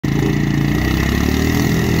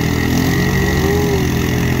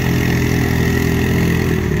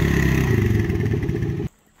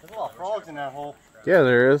Yeah,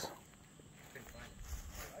 there is.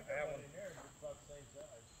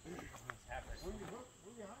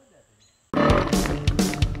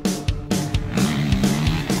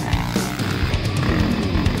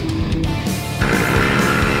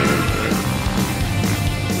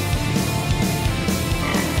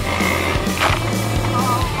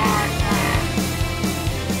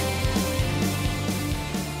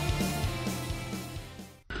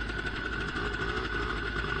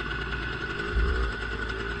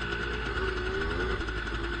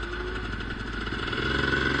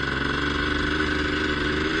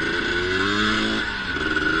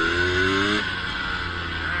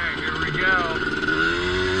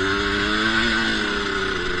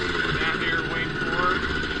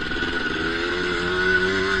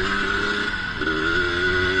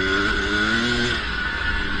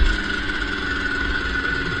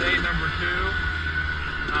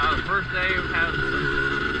 The first day had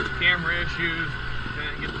some camera issues,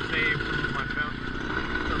 didn't get to save some of my films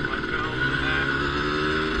and that.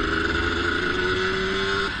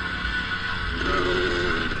 So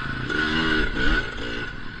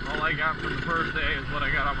all I got for the first day is what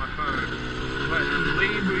I got on my phone. But in the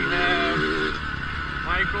lead we have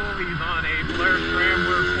Michael, he's on a Blair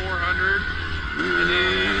Scrambler 400, and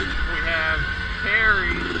then we have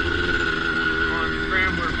Terry on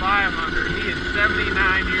Scrambler 500. He is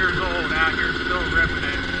 79 years old out here still ripping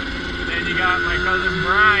it. Then you got my cousin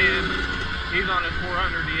Brian, he's on his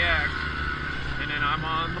 400EX, and then I'm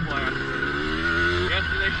on the Blaster.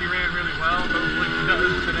 Yesterday she ran really well, hopefully she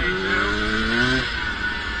does today too.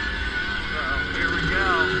 So here we go,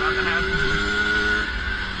 about to have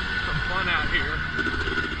some fun out here.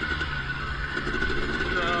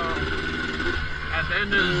 So at the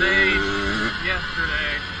end of the day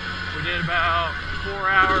yesterday, we did about 4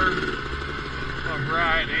 hours of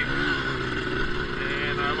riding,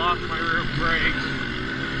 and I lost my rear brakes.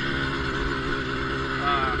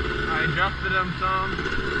 I adjusted them some.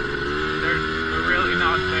 They're really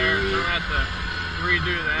not there, so I'm gonna have to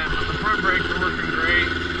redo them. But the front brakes are working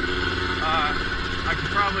great. I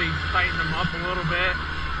could probably tighten them up a little bit.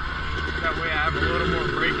 That way I have a little more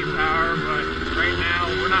braking power, but right now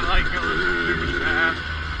we're not like going super fast.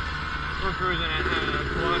 We're cruising at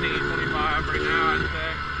 20, 25 right now, I'd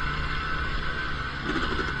say.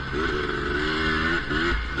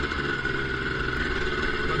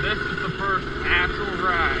 So this is the first actual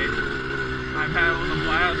ride I've had on the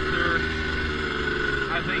Blaster,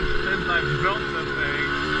 I think, since I've built the thing.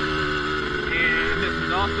 And this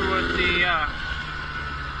is also with the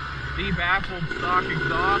debaffled stock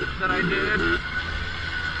exhaust that I did.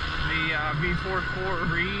 The V44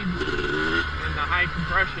 Reeds and the high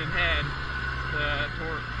compression head, the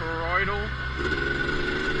toroidal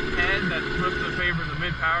head that's supposed to favor the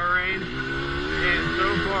mid power range. And so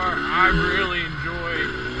far I really enjoy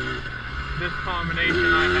this combination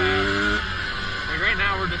I have. Like right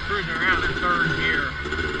now we're just cruising around in third gear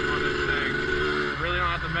on this thing. Really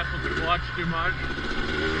don't have to mess with the clutch too much.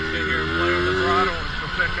 Just sit here and play with the throttle and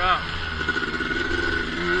she'll pick up.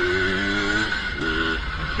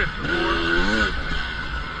 Shift the board.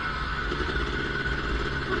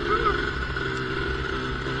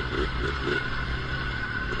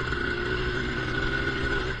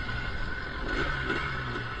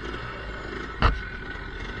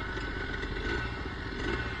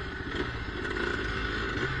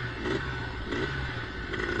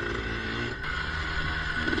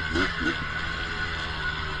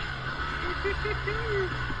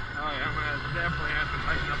 Oh yeah, I'm gonna definitely have to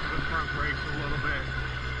tighten up the front brakes a little bit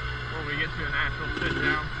before we get to an actual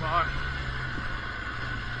sit-down spot.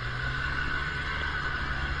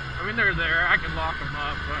 I mean, they're there. I can lock them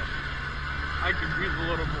up, but I could use a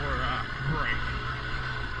little more brake.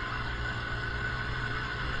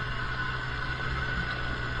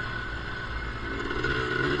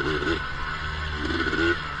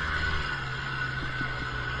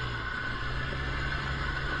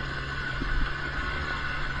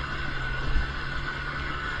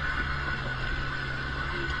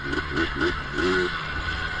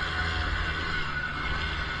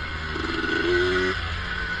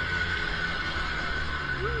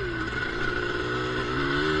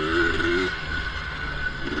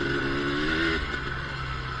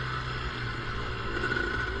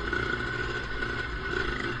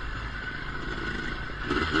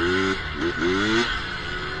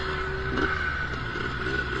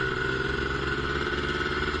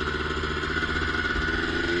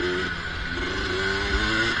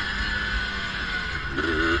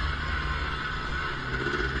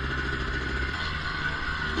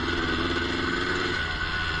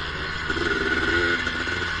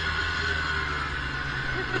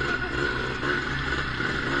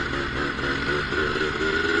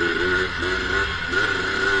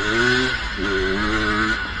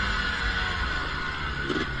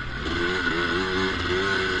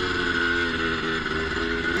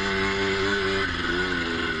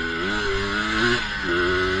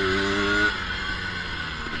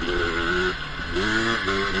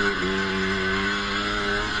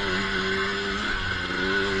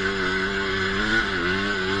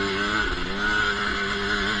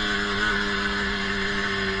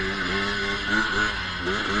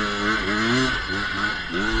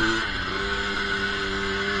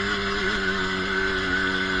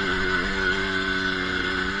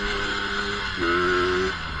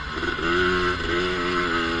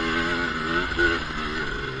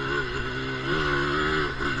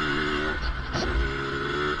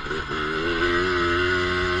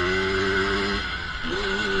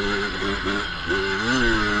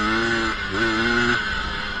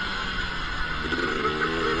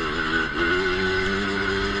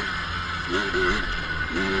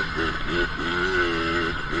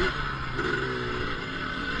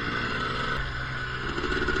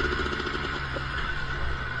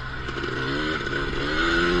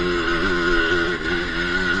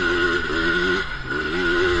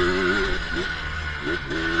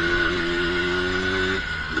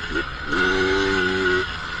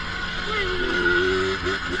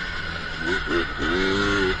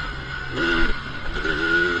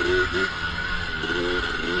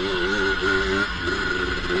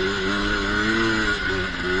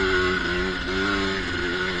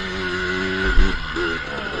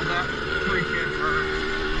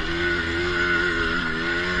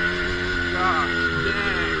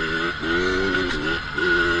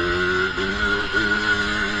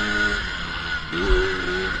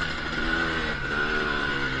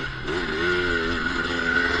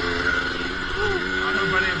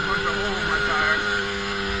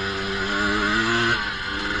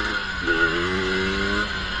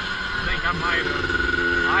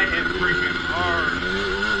 I hit freaking hard.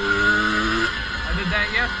 I did that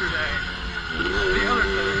yesterday. The other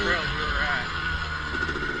set of trails we were at.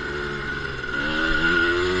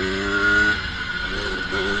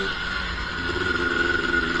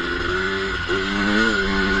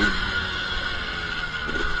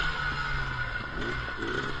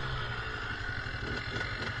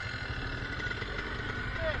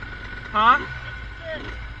 Huh?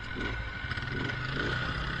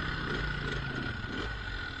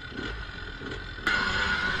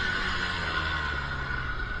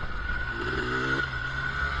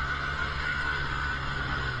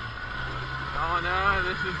 Oh no,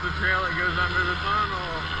 this is the trail that goes under the tunnel.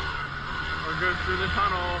 Or goes through the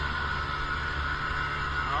tunnel.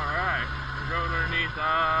 Alright. We're going underneath,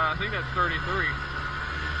 I think that's 33.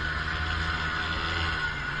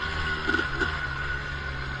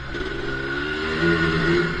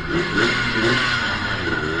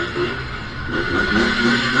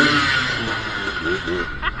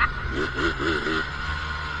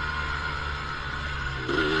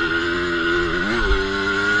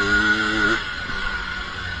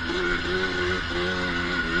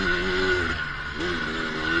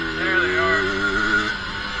 There they are.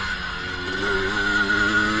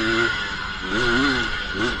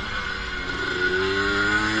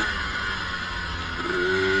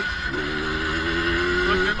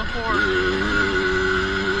 Look at the fork.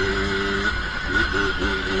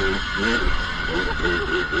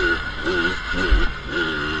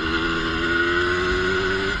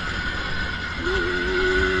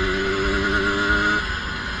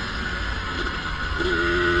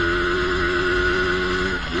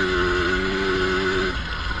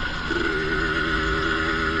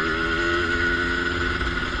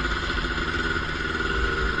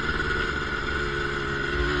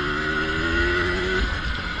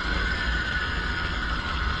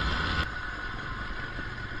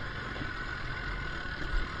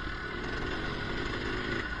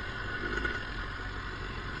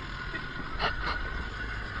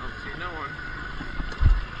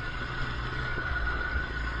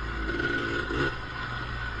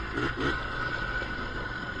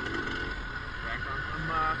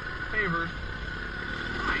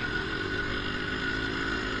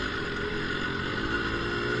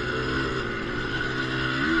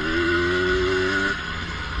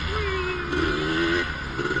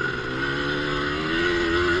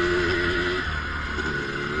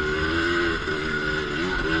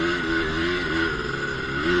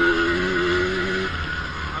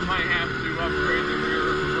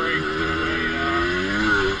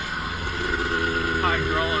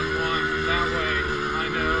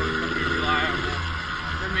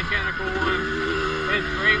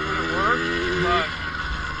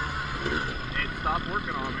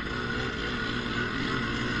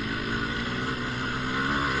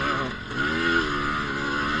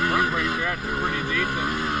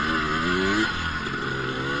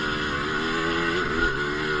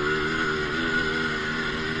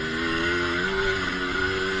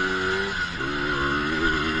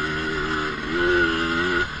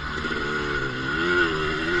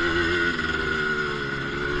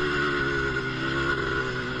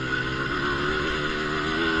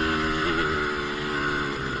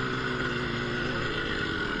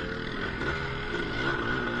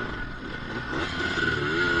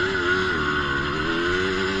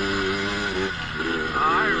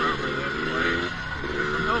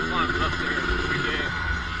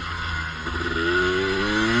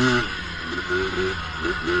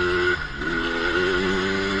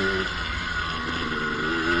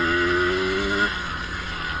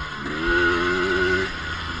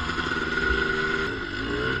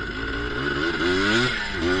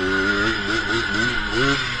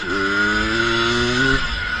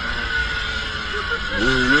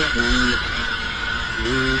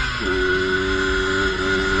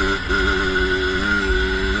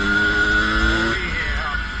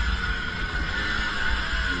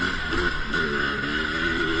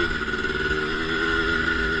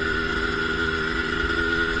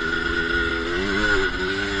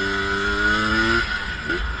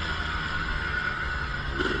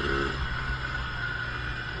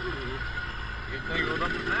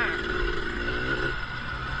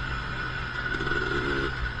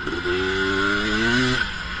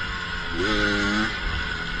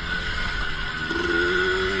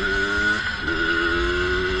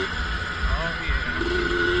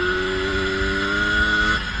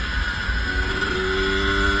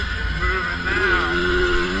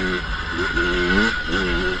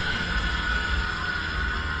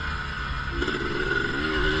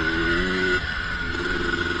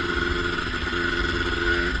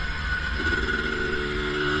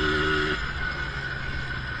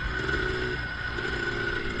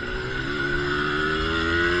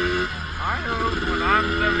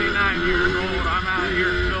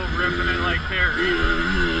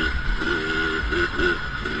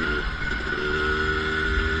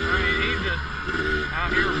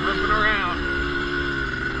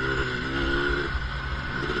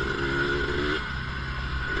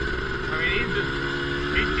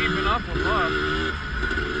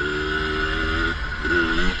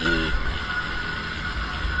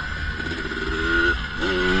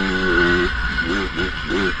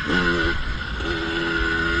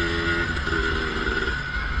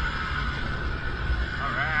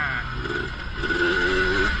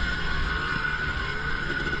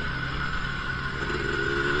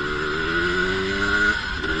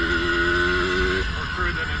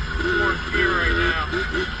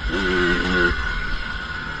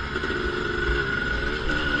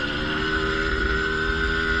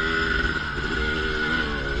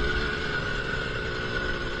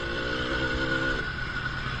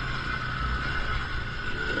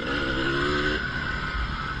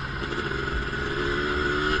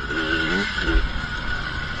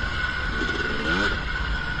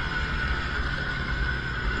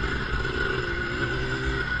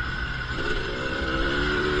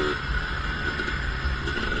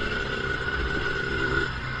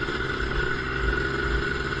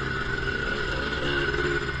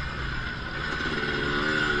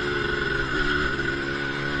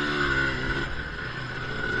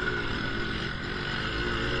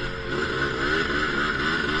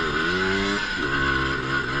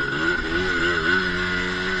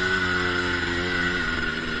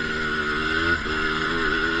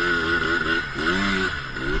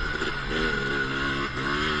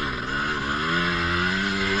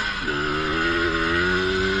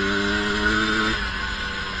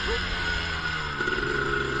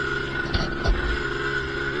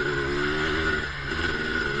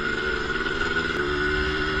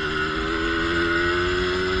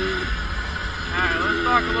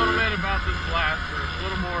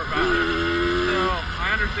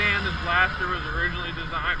 Blaster was originally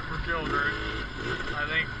designed for children, I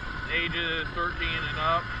think ages 13 and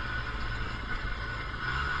up,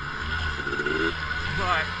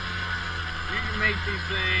 but you can make these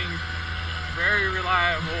things very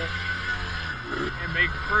reliable and make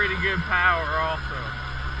pretty good power also.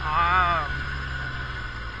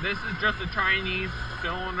 This is just a Chinese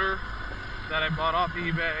cylinder that I bought off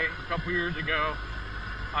eBay a couple years ago.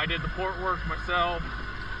 I did the port work myself.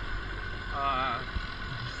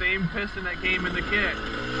 Same piston that came in the kit.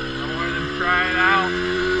 I wanted to try it out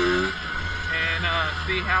and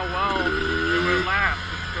see how well it would last.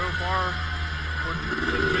 So far,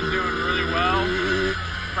 it's been doing really well.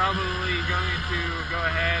 Probably going to go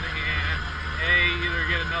ahead and either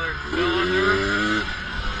get another cylinder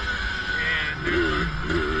and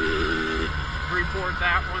report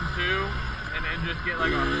that one too, and then just get like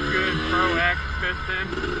a good Pro X piston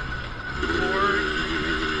for it,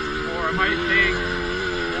 or I might take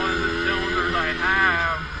one of the cylinders I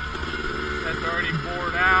have that's already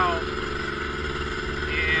bored out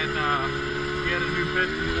and get a new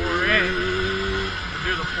piston for it,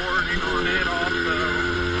 do the porting on it also,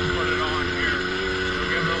 and put it on here. It'll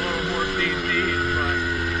give it a little more CCs, but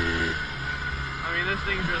I mean, this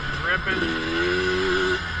thing's just ripping,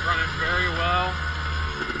 running very well.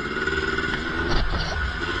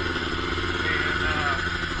 And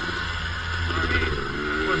I mean,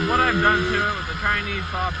 with what I've done to it with the Chinese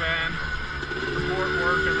spend, support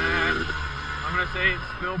work and that. I'm gonna say it's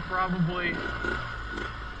still probably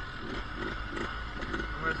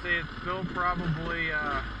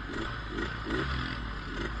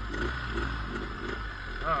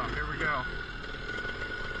oh, here we go.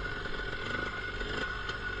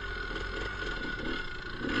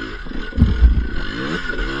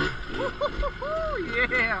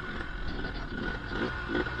 Yeah.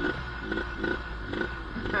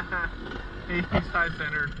 He's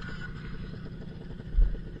side-centered.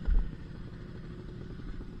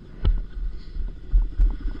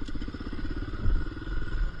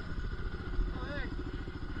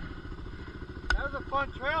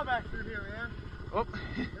 Fun trail back through here, man. Oh.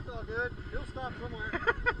 It's all good. He'll stop somewhere.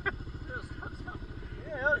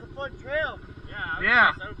 Yeah, that was a fun trail. Yeah,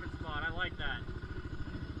 yeah. Nice open spot. I like that.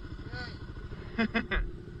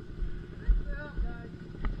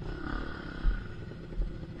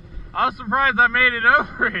 I was surprised I made it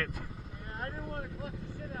over it. Yeah, I didn't want to clutch the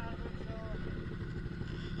shit out of it, so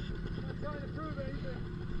I'm not trying to prove anything.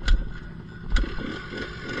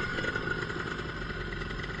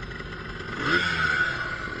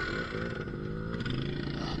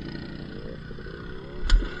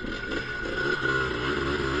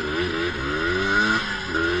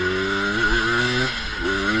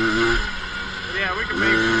 Yeah, we can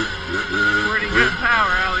make pretty good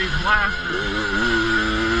power out of these blasters.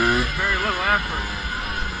 Very little effort.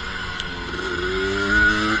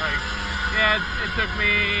 Like, yeah, it took me,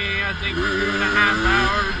 I think, 2.5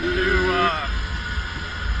 hours to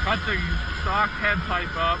cut the stock head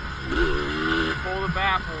pipe up, pull the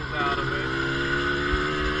baffles out of it,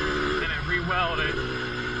 and then re-weld it.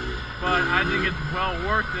 But I think it's well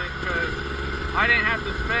worth it because I didn't have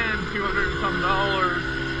to spend $200 and some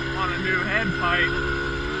on a new head pipe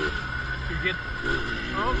to get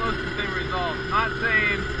almost the same result. Not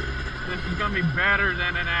saying this is going to be better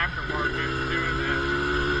than an aftermarket doing this,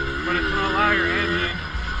 but it's going to allow your engine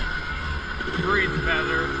to breathe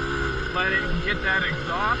better, let it get that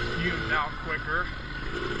exhaust fumes out quicker.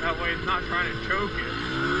 That way it's not trying to choke it.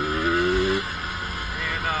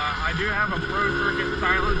 And I do have a Pro Circuit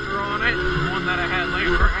silencer on it, one that I had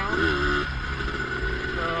laying around.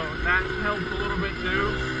 So that helps a little bit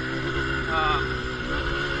too.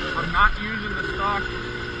 I'm not using the stock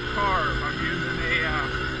carb. I'm using a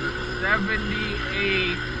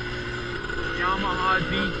 78 Yamaha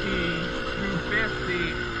DT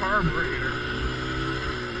 250 carburetor.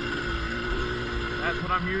 That's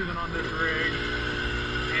what I'm using on this rig.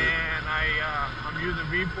 And I'm using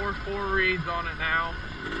V-Force 4 reeds on it now.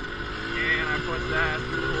 And I put that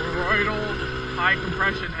toroidal high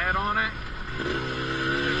compression head on it.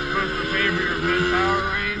 It's supposed to favor your mid-power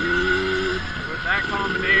range. With that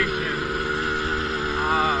combination,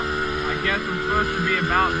 I guess I'm supposed to be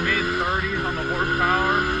about mid-30s on the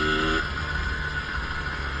horsepower.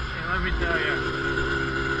 And let me tell you,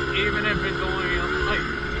 even if it's only like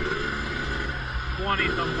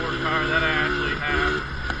 20-some horsepower that I actually have,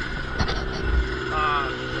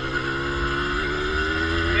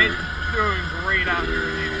 it's doing great out here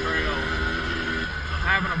in these trails. I'm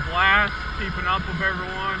having a blast keeping up with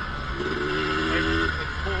everyone.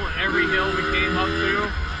 It's pulling every hill we came up to.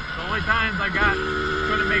 The only times I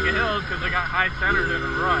couldn't make a hill is because I got high centered in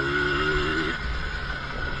a rut.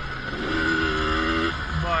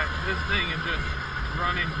 But this thing is just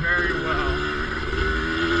running very well.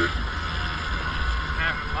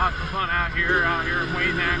 Having lots of fun out here in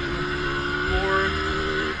Wayne National Forest.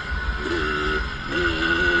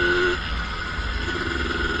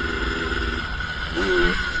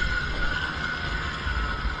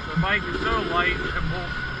 The bike is so light and simple.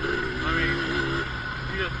 I mean,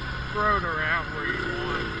 you just throw it around where you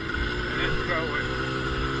want and it's going.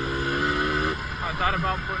 I thought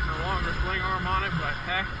about putting a longer sling arm on it, but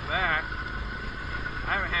heck that. I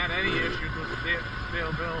haven't had any issues with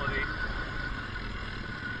stability.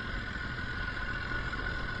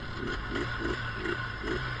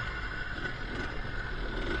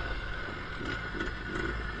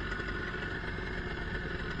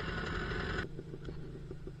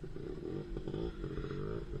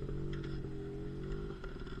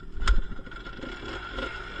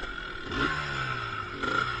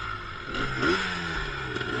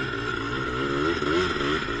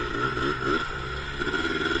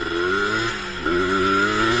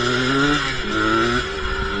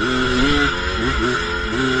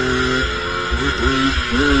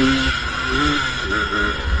 Mm-hmm.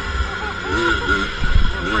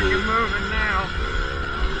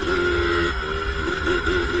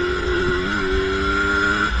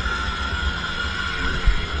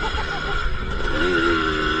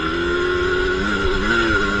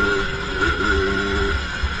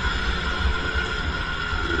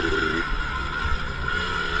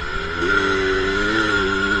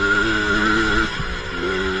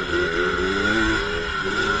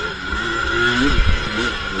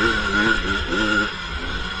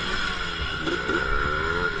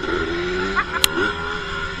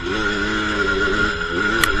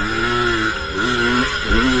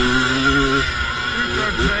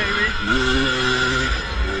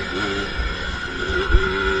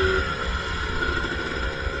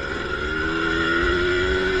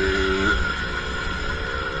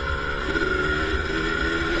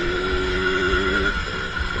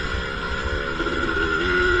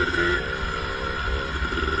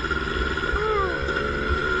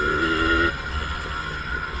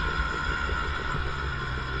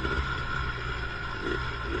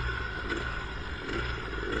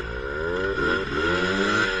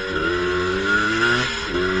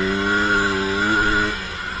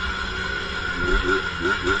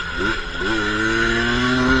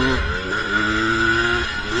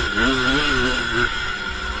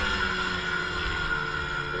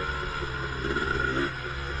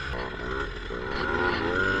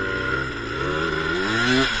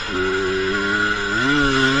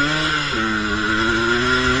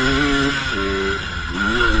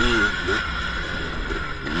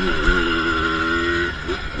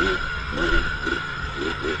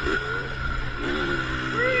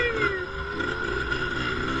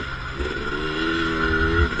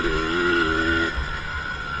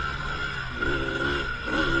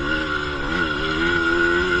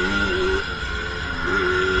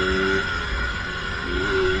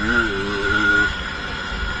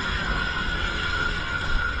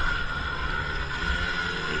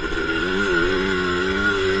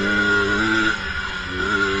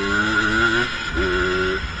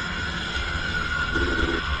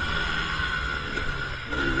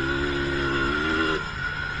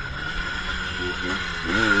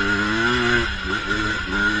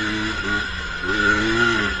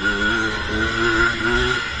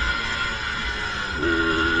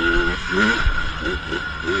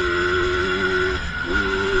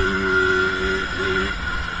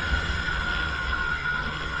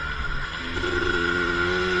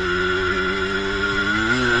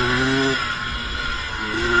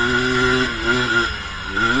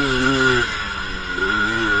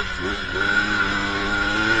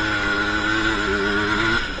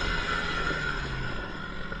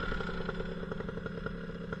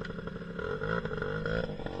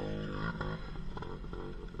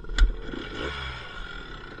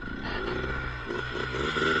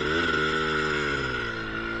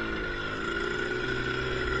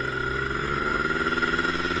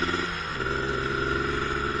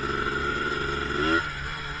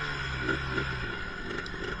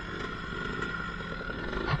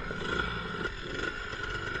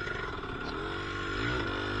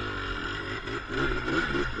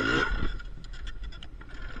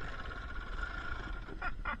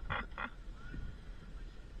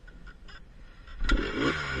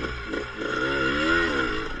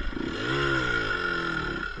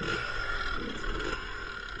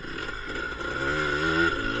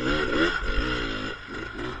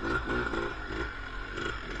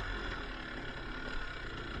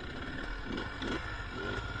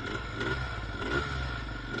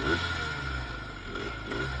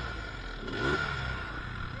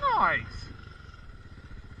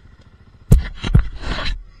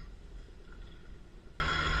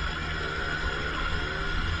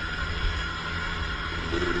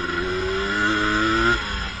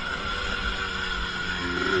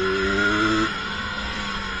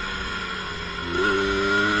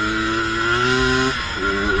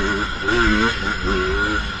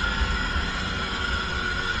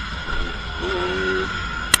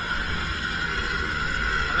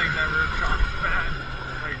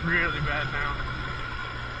 that now.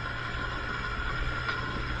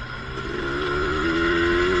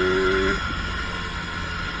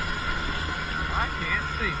 I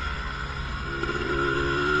can't see.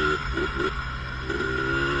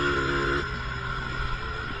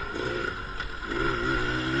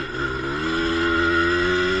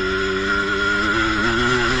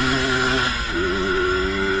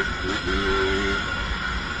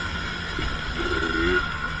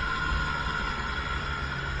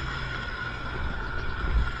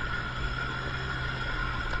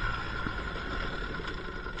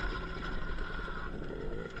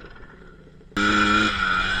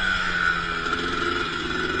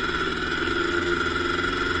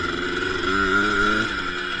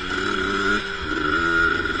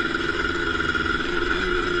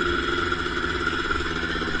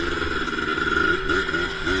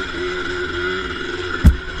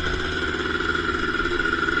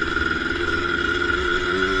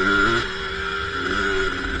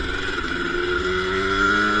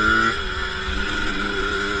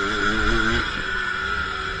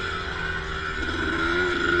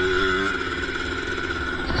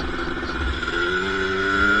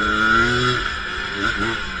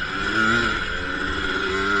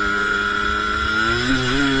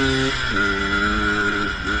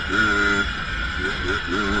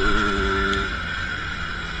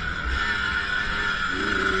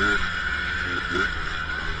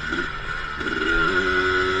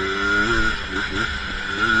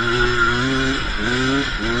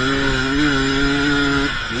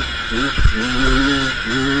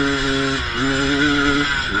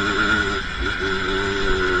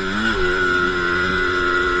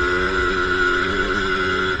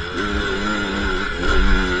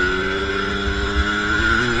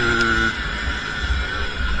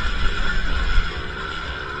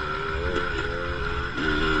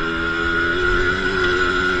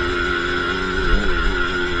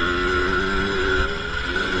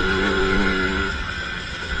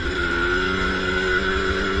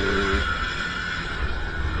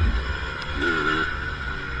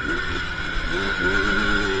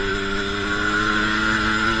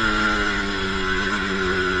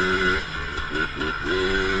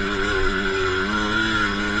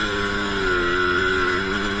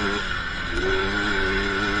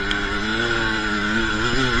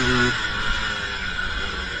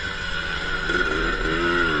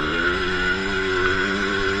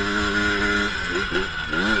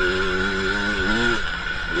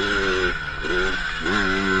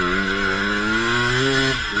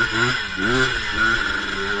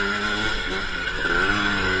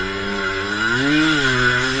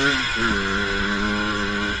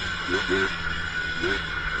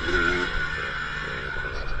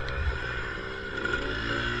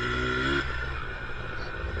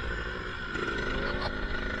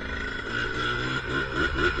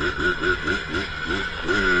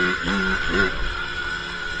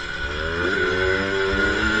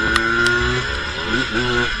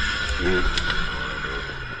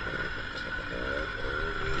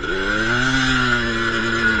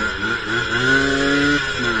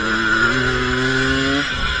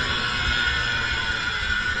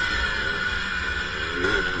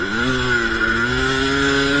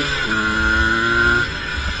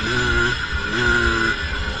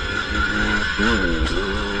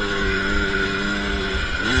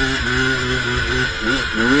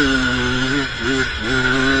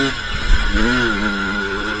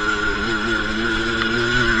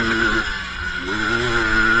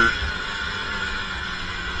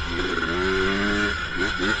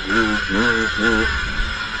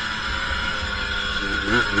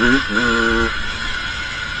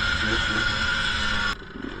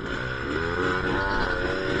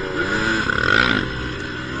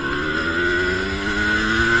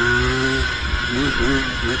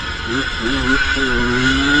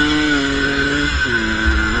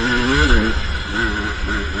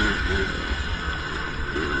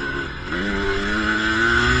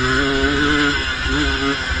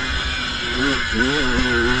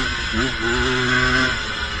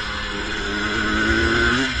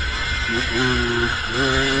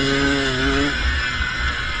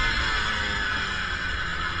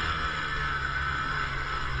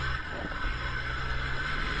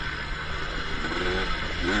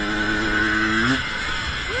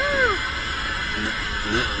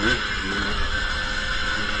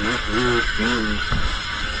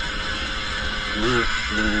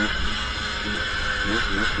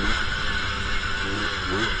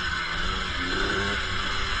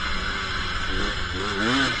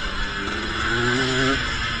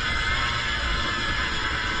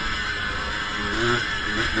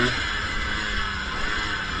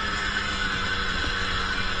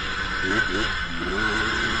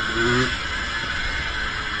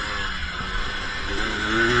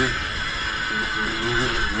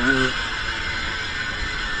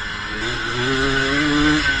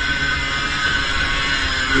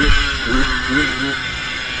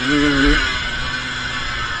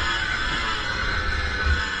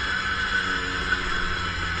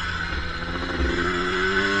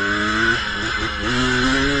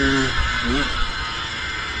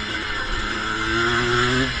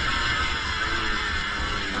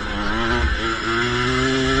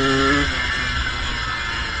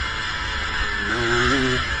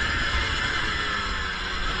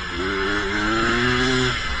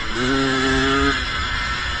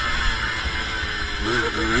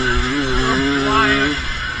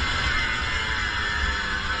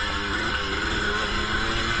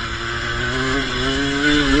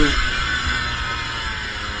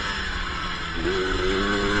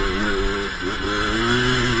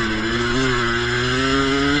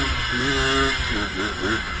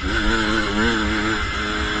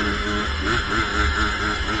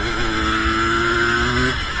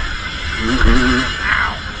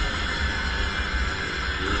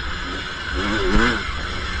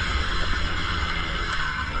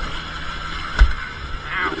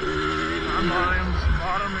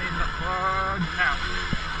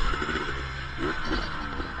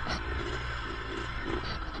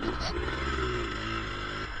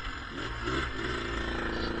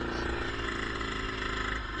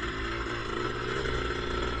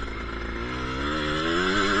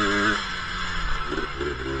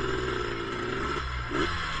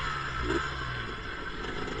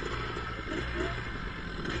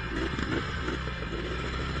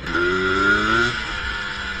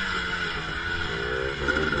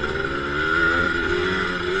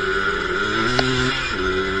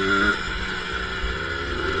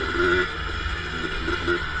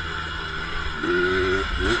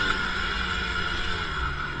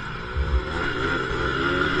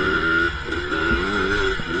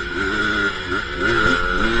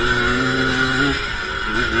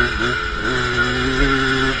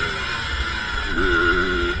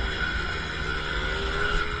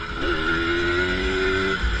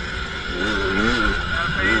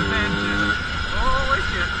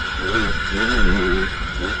 Make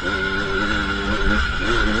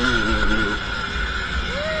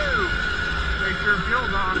sure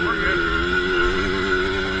fuel's on, we're good.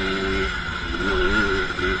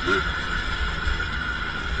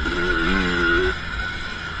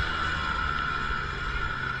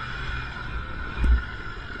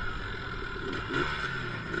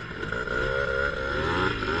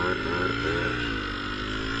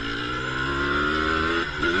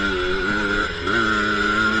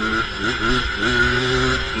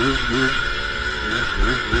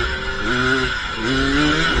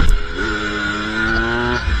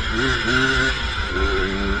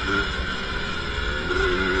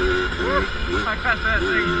 I cut that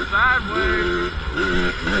thing sideways.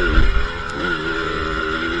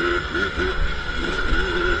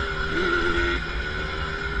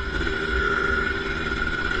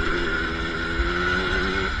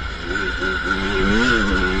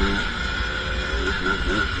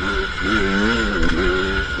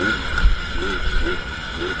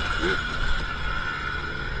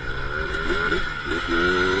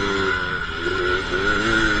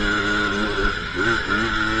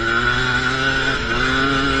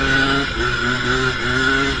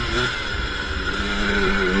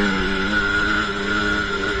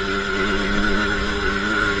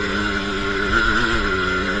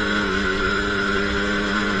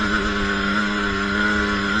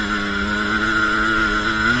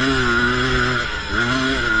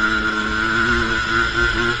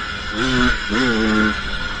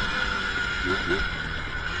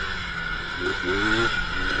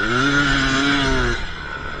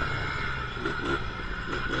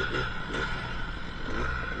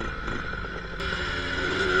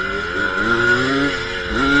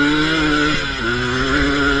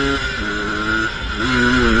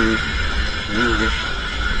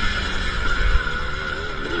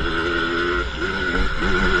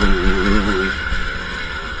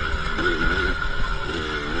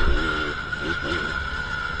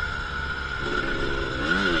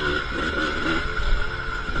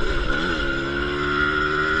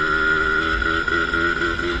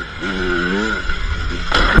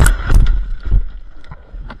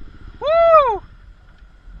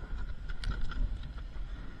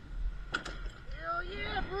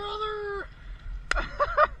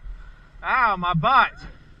 Ow, my butt.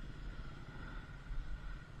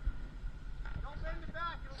 Don't bend it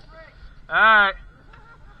back, it'll break. Alright.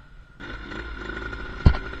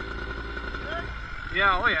 Good?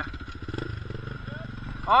 Yeah, oh yeah. Good?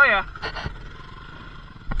 Oh yeah.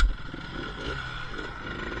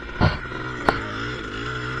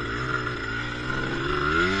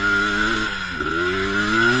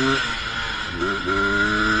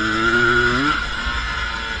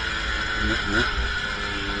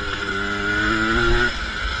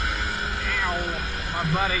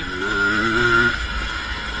 Buddy.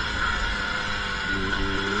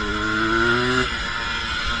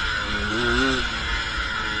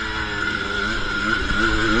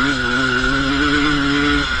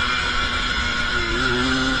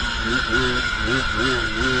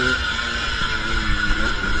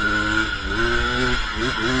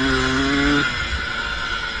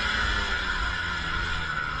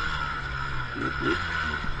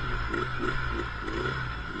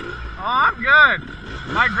 Oh, I'm good.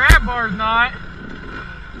 My grab bar's not.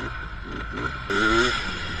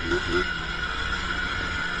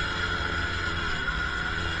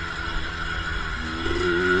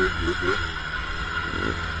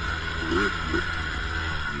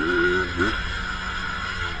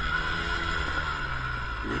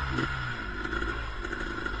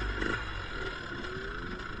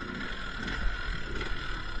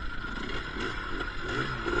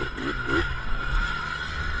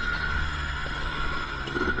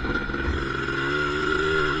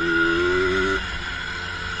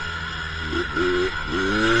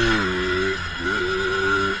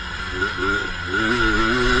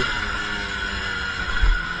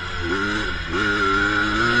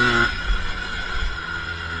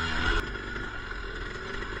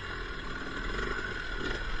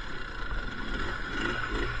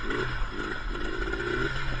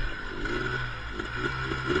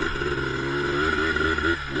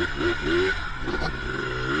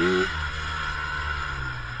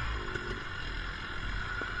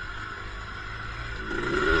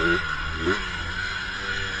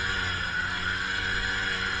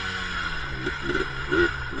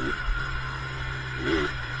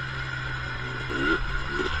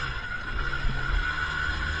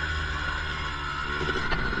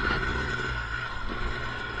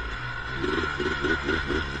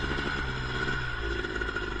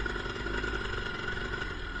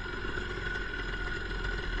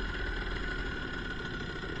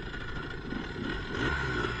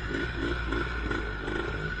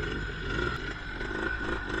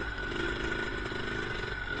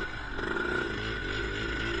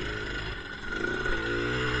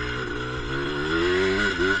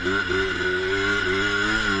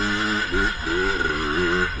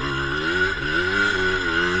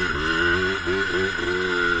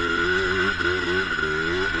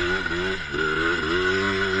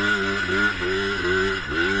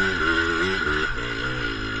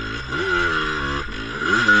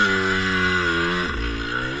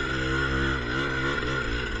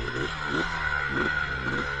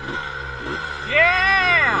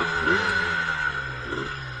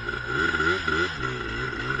 Take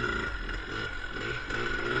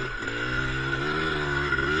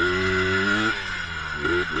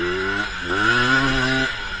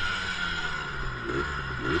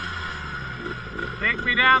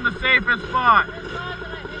me down the safest spot.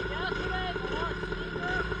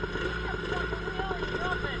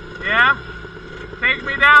 Yeah? Take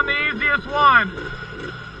me down the easiest one.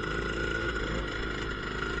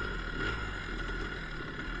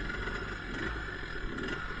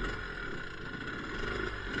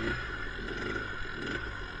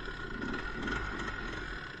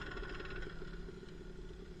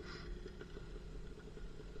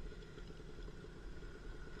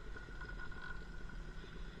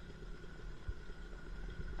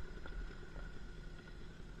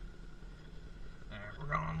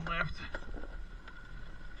 We're going left.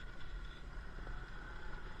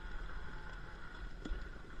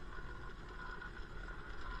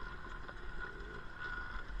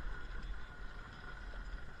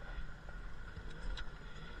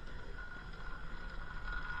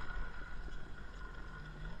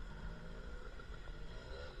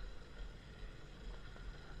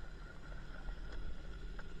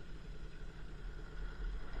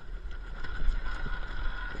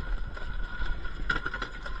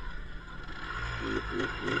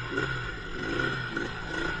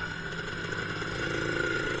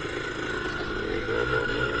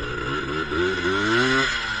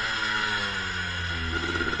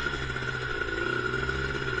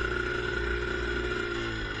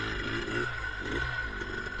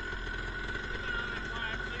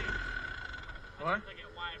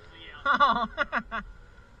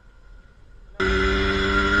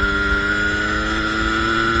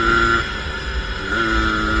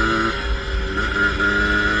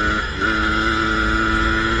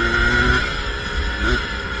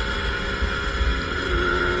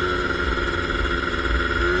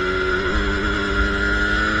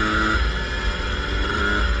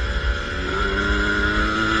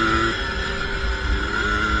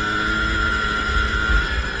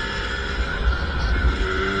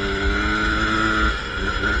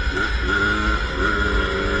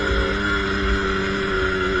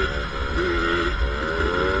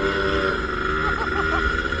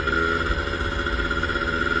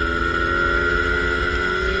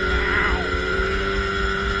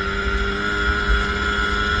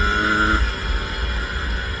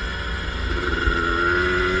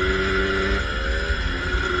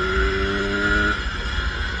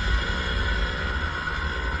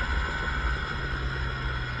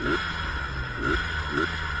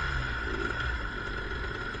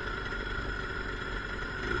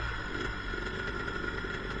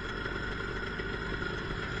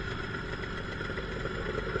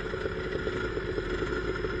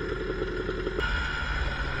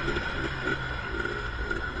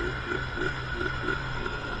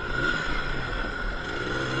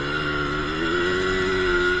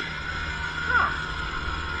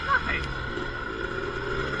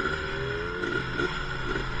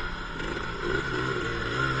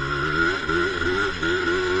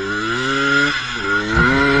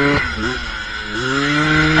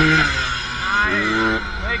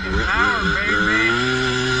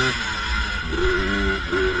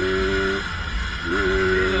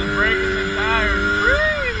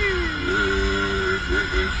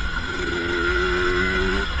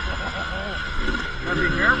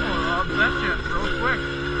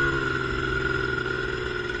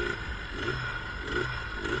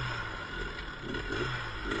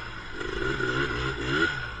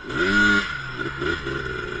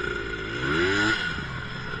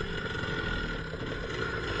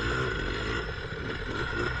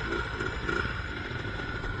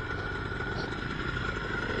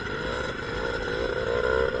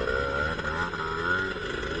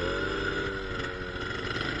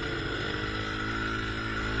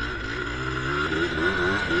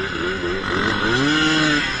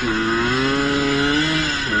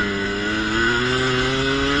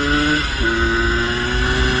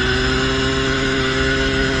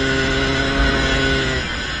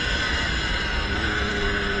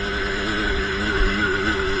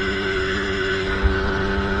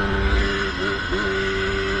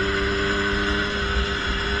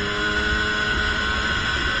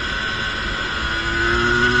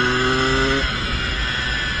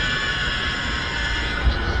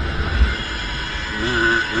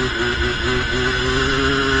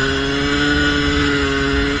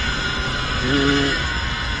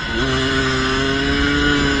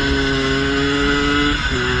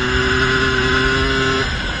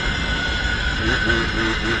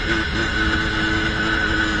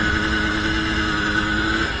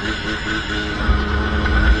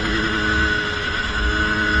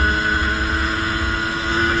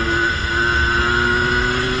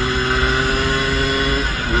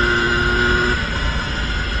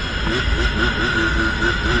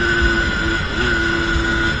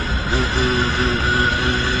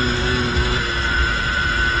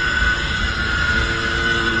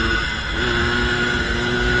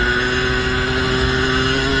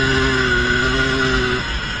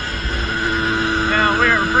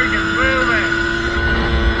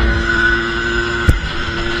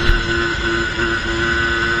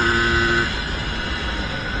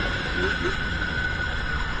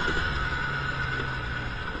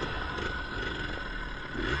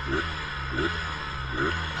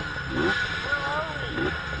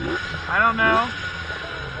 I don't know.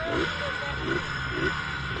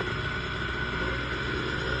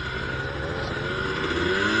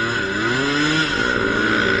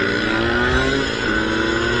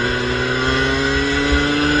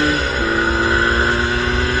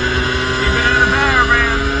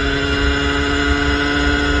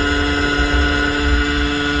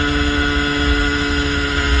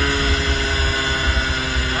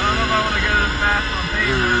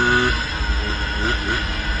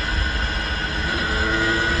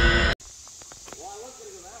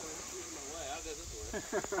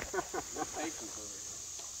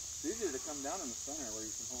 It's easier to come down in the center where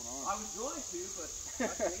you can hold on. I was going to, but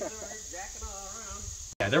things are jacking all around.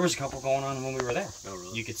 Yeah, there was a couple going on when we were there. Oh,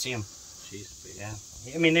 really? You could see them. Jeez, baby. Yeah.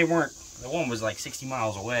 I mean, they weren't, the one was like 60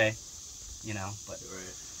 miles away, you know, but.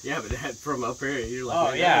 Right. Yeah, but that, from up here, you're like,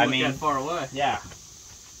 oh, yeah, I mean. that far away. Yeah.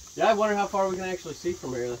 Yeah, I wonder how far we can actually see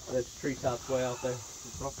from here. That treetop's way out there.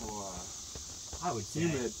 It's awful, I would say.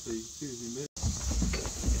 humid, so you see humid.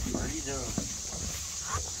 What are you doing?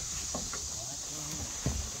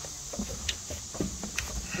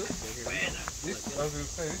 I was going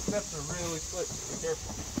to say, these steps are really slick. Be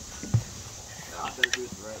careful. I better do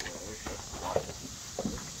it the right way.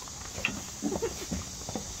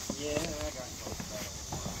 Yeah, I got you.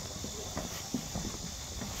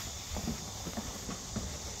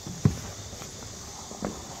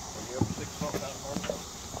 Are you ever 6 months out of home?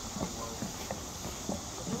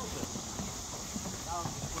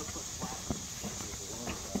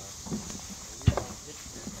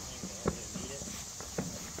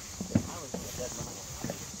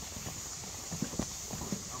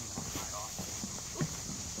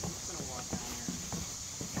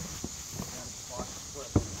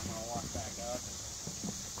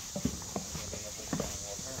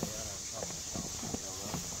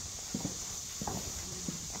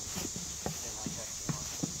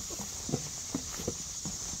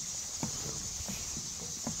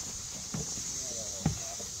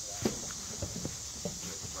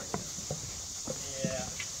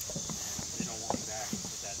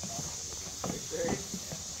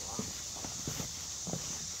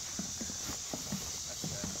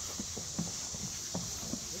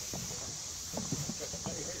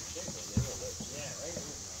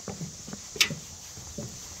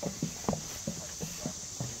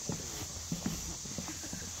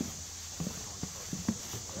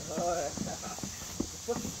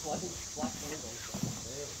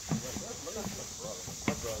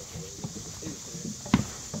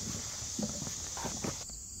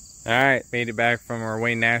 Alright, made it back from our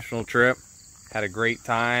Wayne National trip. Had a great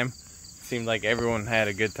time. Seemed like everyone had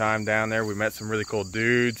a good time down there. We met some really cool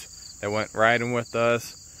dudes that went riding with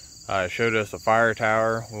us. Showed us a fire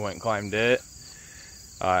tower. We went and climbed it.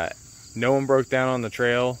 No one broke down on the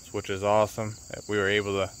trail, which is awesome. We were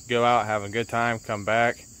able to go out, have a good time, come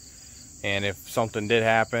back. And if something did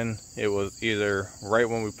happen, it was either right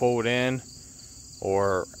when we pulled in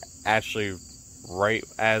or actually right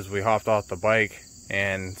as we hopped off the bike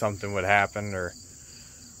and something would happen, or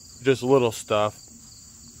just little stuff.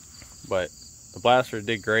 But the Blaster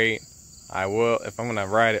did great. I will, if I'm gonna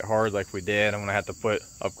ride it hard like we did, I'm gonna have to put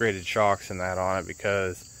upgraded shocks and that on it,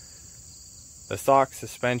 because the stock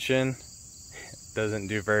suspension doesn't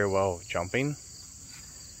do very well with jumping.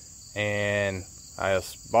 And I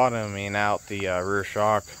was bottoming out the rear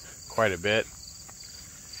shock quite a bit.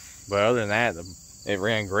 But other than that, it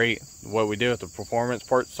ran great. What we did with the performance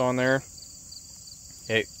parts on there,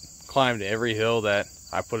 it climbed every hill that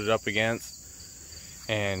I put it up against,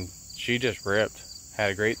 and she just ripped.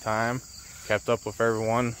 Had a great time, kept up with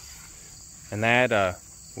everyone. And that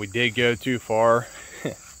we did go too far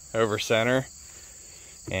over center,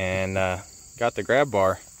 and got the grab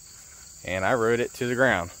bar, and I rode it to the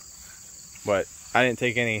ground. But I didn't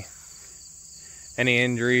take any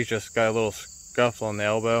injuries, just got a little scuffle on the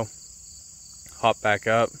elbow. Hopped back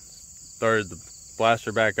up, started the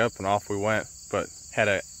Blaster back up, and off we went. But had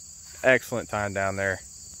an excellent time down there.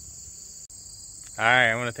 Alright,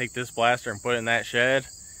 I'm going to take this Blaster and put it in that shed,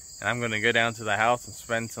 and I'm going to go down to the house and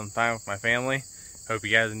spend some time with my family. Hope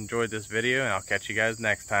you guys enjoyed this video, and I'll catch you guys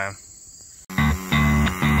next time.